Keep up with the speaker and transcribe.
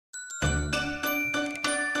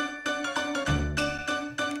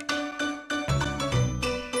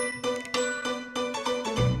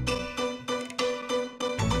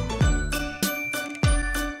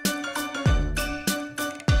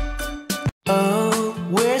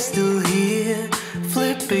still here,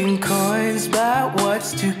 flipping coins about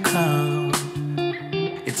what's to come.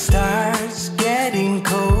 It starts getting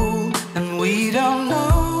cold and we don't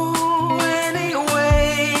know any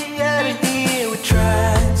way out of here. We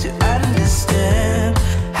try to understand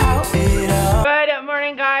how it all. Good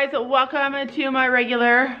morning, guys. Welcome to my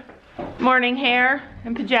regular morning hair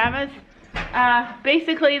and pajamas.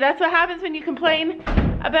 Basically, that's what happens when you complain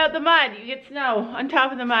about the mud. You get snow on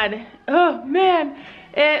top of the mud. Oh man,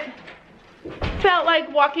 it felt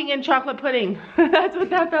like walking in chocolate pudding. That's what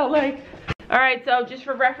that felt like. Alright, so just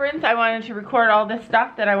for reference, I wanted to record all this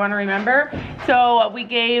stuff that I want to remember. So we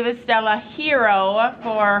gave Stella Hero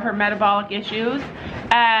for her metabolic issues,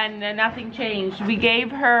 and nothing changed. We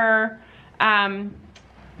gave her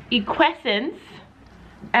Equessence,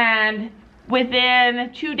 and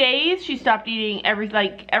within 2 days, she stopped eating.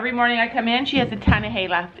 Every morning I come in, she has a ton of hay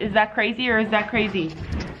left. Is that crazy or is that crazy?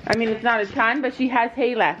 I mean, it's not a ton, but she has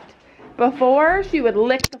hay left. Before, she would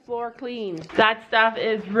lick the floor clean. That stuff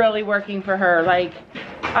is really working for her. Like,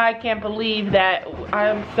 I can't believe that.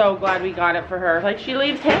 I'm so glad we got it for her. Like, she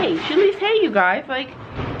leaves hay. She leaves hay, you guys. Like,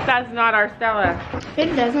 that's not our Stella.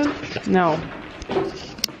 It doesn't. No.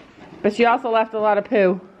 But she also left a lot of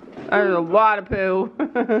poo. A lot of poo.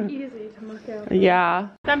 Easy to muck out. Yeah.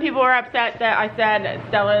 Some people were upset that I said,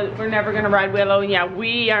 Stella, we're never gonna ride Willow. And yeah,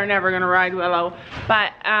 we are never gonna ride Willow.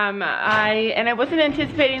 But I wasn't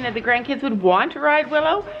anticipating that the grandkids would want to ride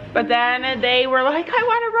Willow. But then they were like, I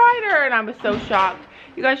want to ride her, and I was so shocked.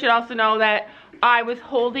 You guys should also know that I was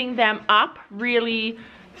holding them up really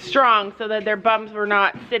strong so that their bums were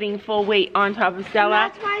not sitting full weight on top of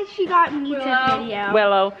Stella. That's why she got me to video.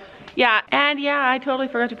 Willow. Yeah, and yeah, I totally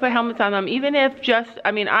forgot to put helmets on them. Even if just,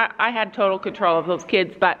 I mean, I had total control of those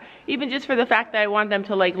kids, but even just for the fact that I want them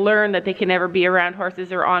to like learn that they can never be around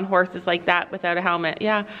horses or on horses like that without a helmet.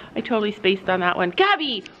 Yeah, I totally spaced on that one.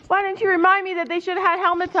 Gabby, why didn't you remind me that they should have had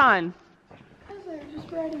helmets on? Because they're just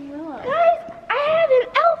riding Willow. Guys, I had an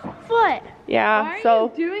elf foot. Yeah, why are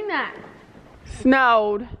so you doing that?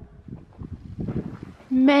 Snowed.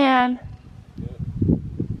 Man.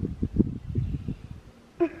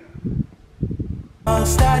 All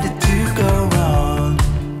started to go wrong,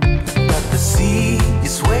 but the sea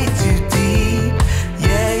is way too deep.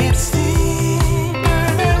 Yeah, it's deeper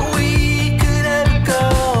than we could ever go,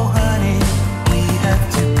 honey. We have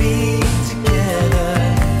to be together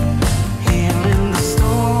here in the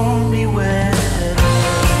stormy weather.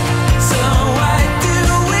 So why do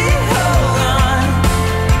we hold on,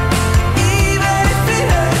 even if it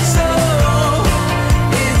hurts so?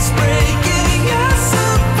 It's breaking us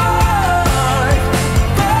apart.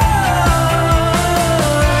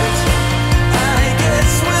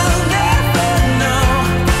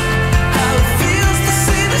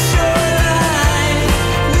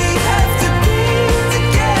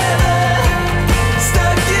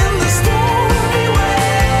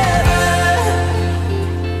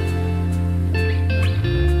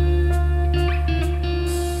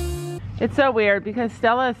 It's so weird because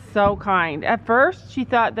Stella is so kind. At first, she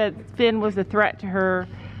thought that Finn was a threat to her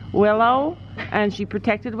Willow, and she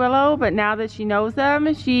protected Willow, but now that she knows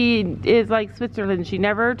them, she is like Switzerland. She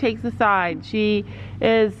never takes a side. She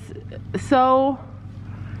is so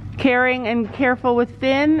caring and careful with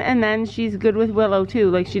Finn, and then she's good with Willow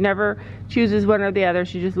too. Like, she never chooses one or the other.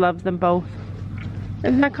 She just loves them both.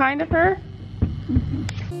 Isn't that kind of her?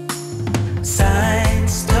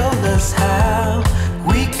 Signs told us how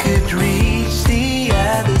we could reach the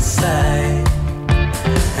other side,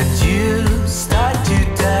 and you start to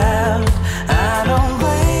doubt. I don't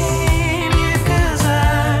blame you, 'cause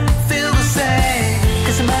I feel the same,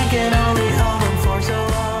 'cause a man can only hold on for so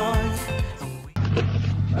long.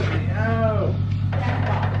 Oh.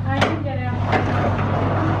 I can get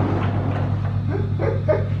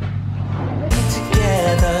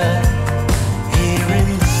Together here in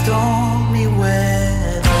the stormy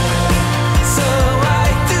weather. So why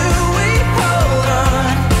do we hold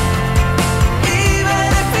on, even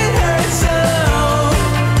if it hurts so?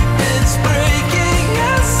 It's breaking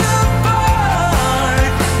us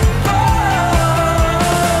apart.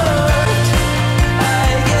 I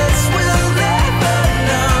guess we'll never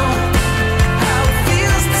know how it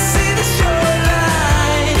feels to see the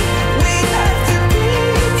shoreline. We have to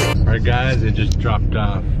be. Alright guys, I just dropped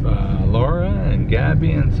off Laura and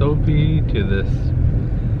Gabby and Sophie to this,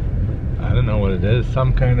 I don't know what it is,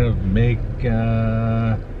 some kind of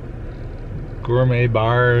gourmet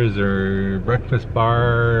bars or breakfast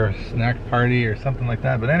bar, snack party or something like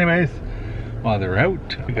that. But anyways, while they're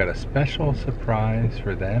out, we got a special surprise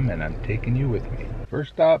for them and I'm taking you with me.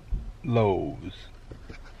 First up, Lowe's.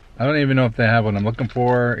 I don't even know if they have what I'm looking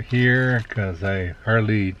for here because I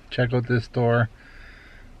hardly check out this store.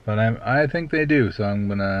 But I think they do, so I'm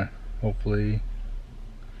gonna hopefully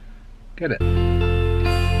get it.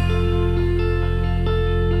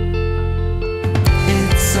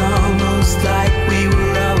 It's almost like we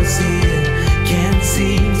were always here. Can't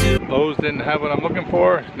seem to. Lowe's didn't have what I'm looking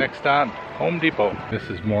for. Next stop, Home Depot. This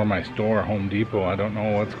is more my store, Home Depot. I don't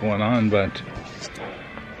know what's going on, but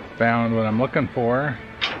found what I'm looking for.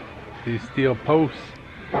 These steel posts.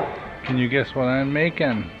 Can you guess what I'm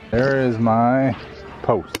making? There is my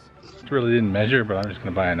post. Really didn't measure, but I'm just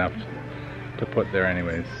gonna buy enough to put there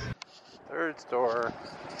anyways. Third store.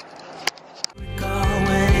 Recall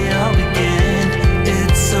when it all began.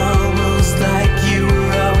 It's almost like you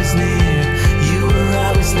were always near. You were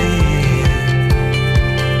always near.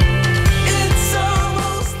 It's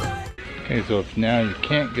almost like. Okay, so if now you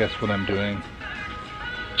can't guess what I'm doing,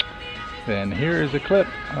 then here is a clip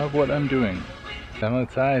of what I'm doing. I'm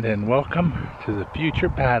outside and welcome to the future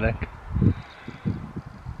paddock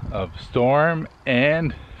of Storm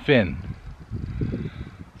and Finn.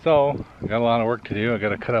 So I got a lot of work to do. I got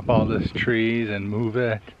to cut up all this trees and move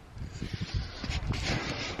it.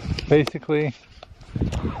 Basically,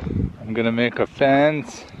 I'm gonna make a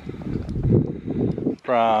fence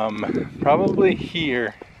from probably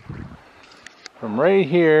here, from right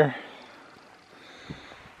here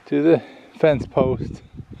to the fence post,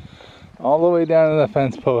 all the way down to the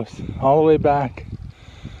fence post, all the way back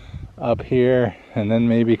up here, and then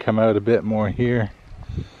maybe come out a bit more here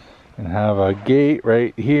and have a gate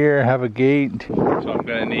right here, have a gate. So I'm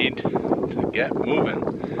gonna need to get moving,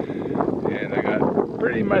 and I got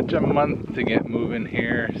pretty much a month to get moving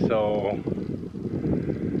here, so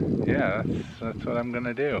yeah, that's what I'm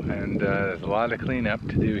gonna do. And there's a lot of cleanup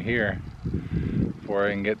to do here before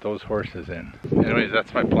I can get those horses in. Anyways,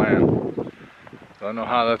 that's my plan. Don't know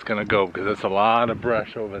how that's gonna go because it's a lot of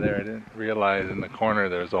brush over there. I didn't realize in the corner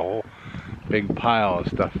there's a whole big pile of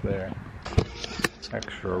stuff there.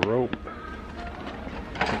 Extra rope.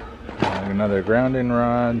 Another grounding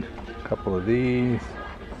rod. A couple of these.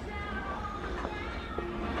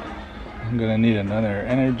 I'm gonna need another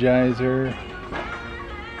energizer.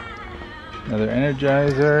 Another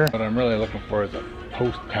energizer. What I'm really looking for is a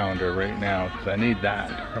post pounder right now because I need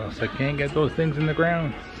that or else I can't get those things in the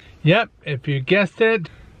ground. Yep, if you guessed it,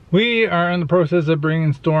 we are in the process of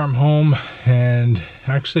bringing Storm home, and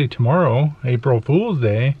actually tomorrow, April Fool's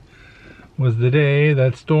Day, was the day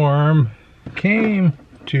that Storm came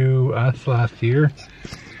to us last year,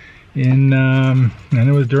 and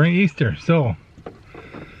it was during Easter. So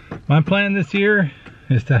my plan this year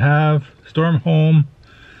is to have Storm home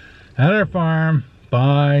at our farm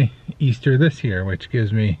by Easter this year, which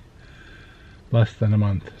gives me less than a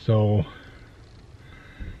month. So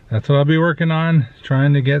that's what I'll be working on,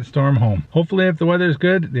 trying to get Storm home. Hopefully, if the weather's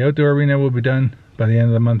good, the outdoor arena will be done by the end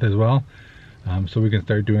of the month as well, so we can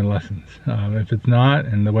start doing lessons. If it's not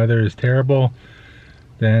and the weather is terrible,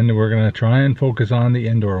 then we're gonna try and focus on the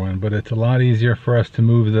indoor one. But it's a lot easier for us to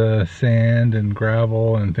move the sand and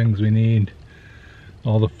gravel and things we need,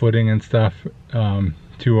 all the footing and stuff,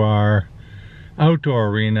 to our outdoor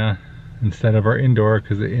arena instead of our indoor,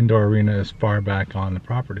 because the indoor arena is far back on the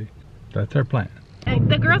property. That's our plan.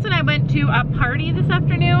 The girls and I went to a party this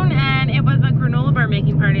afternoon, and it was a granola bar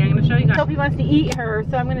making party. I'm going to show you guys. Sophie wants to eat her,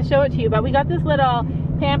 so I'm going to show it to you. But we got this little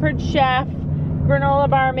Pampered Chef granola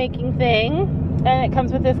bar making thing, and it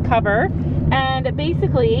comes with this cover. And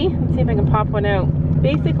basically, let's see if I can pop one out.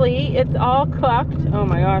 Basically, it's all cooked. Oh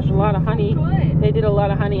my gosh, a lot of honey. Good. They did a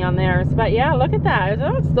lot of honey on theirs. But yeah, look at that.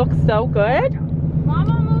 It looks so good.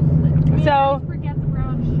 Mom almost So forget the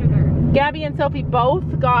brown sugar. Gabby and Sophie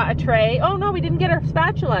both got a tray. Oh no, we didn't get our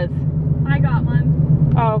spatulas. I got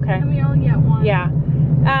one. Oh, okay. And we only get one. Yeah.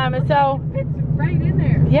 So It's right in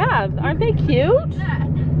there. yeah, aren't they cute? Yeah.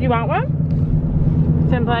 You want one?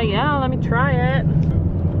 Tim's like, yeah, let me try it.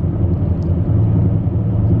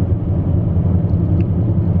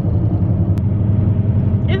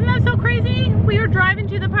 Isn't that so crazy? We were driving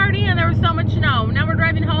to the party and there was so much snow. Now we're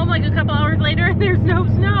driving home like a couple hours later and there's no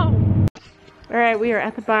snow. All right, we are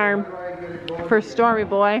at the barn for Stormy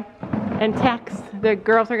Boy and Tex. The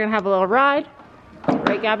girls are gonna have a little ride.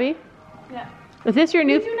 Right, Gabby? Yeah. Is this your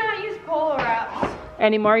new We do not use polo wraps.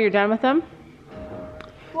 anymore? You're done with them?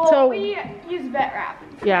 Well, So- we use vet wrap.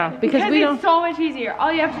 Yeah, because we don't. it's so much easier.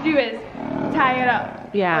 All you have to do is tie it up.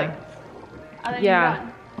 Yeah. Like, and then Yeah. you're done.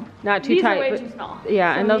 Not too These tight. are way but- too small.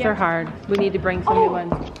 Yeah, So and those we are have- hard. We need to bring some new Oh.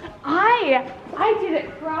 ones. I did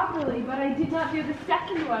it properly, but I did not do the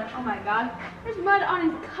second one. Oh my god. There's mud on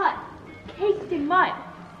his cut. Caked in mud.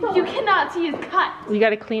 You cannot see his cut. You got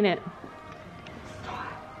to clean it.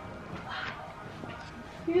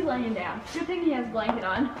 He was laying down. Good thing he has a blanket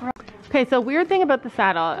on. Okay, so weird thing about the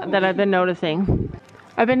saddle that I've been noticing.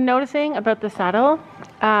 I've been noticing about the saddle.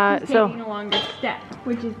 He's taking a longer step,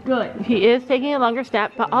 which is good. He is taking a longer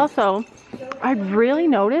step, but also I really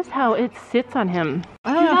noticed how it sits on him.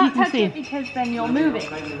 I don't know if you can see. It because then you'll move it.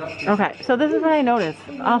 Okay, so this is what I noticed.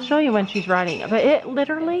 I'll show you when she's riding, but it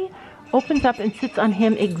literally opens up and sits on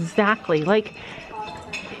him exactly. Like,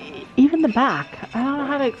 even the back. I don't know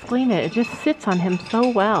how to explain it. It just sits on him so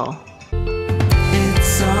well.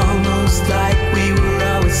 It's almost like we were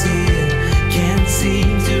always here. Can't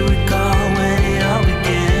seem to recall when it all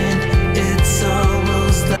began. It's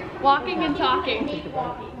almost like Walking and talking.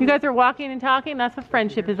 You guys are walking and talking. That's what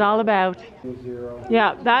friendship is all about.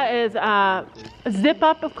 Yeah, that is a zip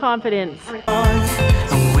up of confidence.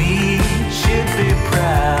 and we should be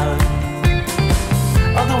proud.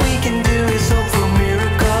 All that we can do is hope for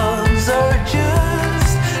miracles or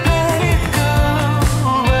just let it go.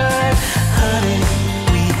 But honey,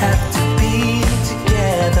 we have to be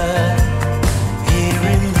together here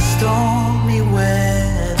in the stormy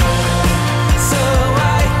weather. So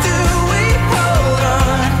why do we hold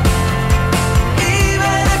on,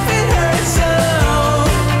 even if it hurts so?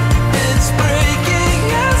 It's breaking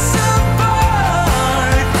us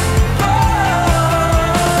apart.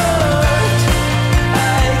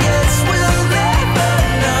 I guess we'll never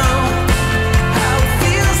know how it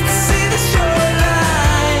feels to see the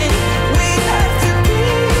shoreline. We have to be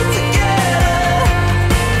together,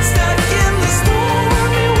 stuck in the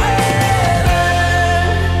stormy weather.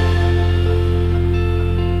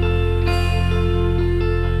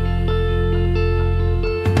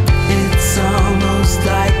 It's almost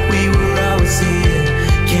like we were always here.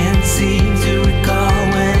 Can't seem to recall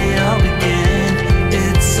when it all began.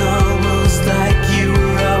 It's almost like you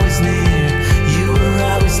were always near. You were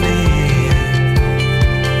always near.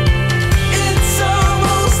 It's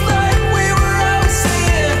almost like we were always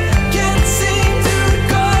here. Can't seem to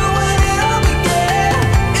recall when it all began.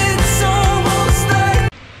 It's almost like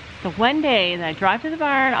So one day, I drive to the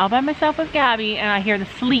barn all by myself with Gabby, and I hear the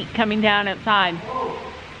sleet coming down outside.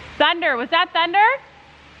 Thunder. Was that thunder?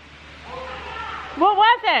 What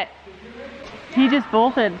was it? He just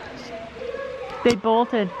bolted. They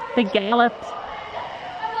bolted. They galloped.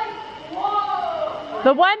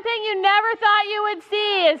 The one thing you never thought you would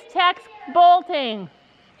see is Tex bolting.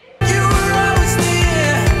 you were always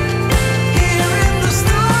near, here in the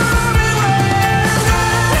stormy weather.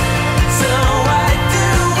 So why do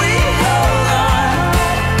we hold on,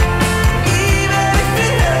 even if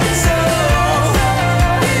it hurts so?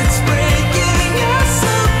 It's breaking us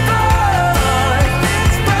apart.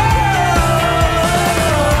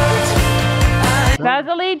 That's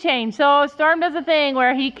a lead change. So Storm does a thing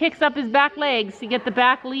where he kicks up his back legs to get the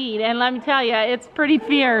back lead, and let me tell you, it's pretty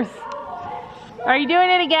fierce. Are you doing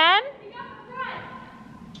it again?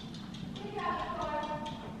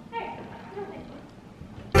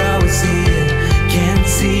 Always here, can't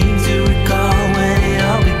seem to recall when it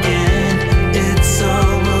all began. It's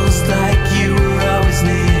almost like you were always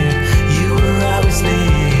near. You were always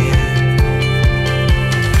near.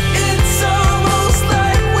 It's almost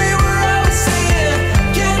like we were always here.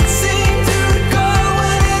 Can't seem to recall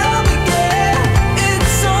when it all began.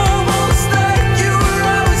 It's almost like you were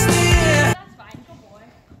always near. That's fine, good boy.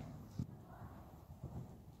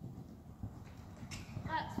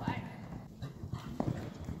 That's fine.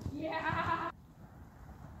 Yeah.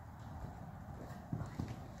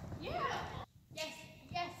 Yeah. Yes,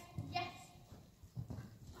 yes, yes.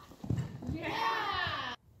 Yeah.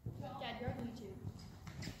 Dad, you're on YouTube.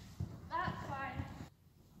 That's fine.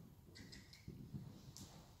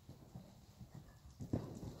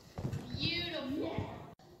 Beautiful.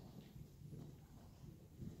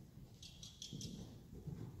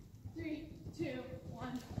 3, 2,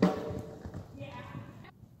 1. Yeah.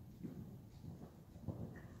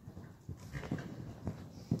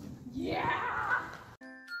 Yeah.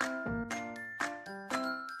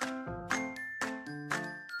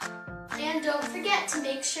 And don't forget to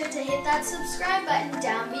make sure to hit that subscribe button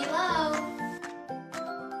down below.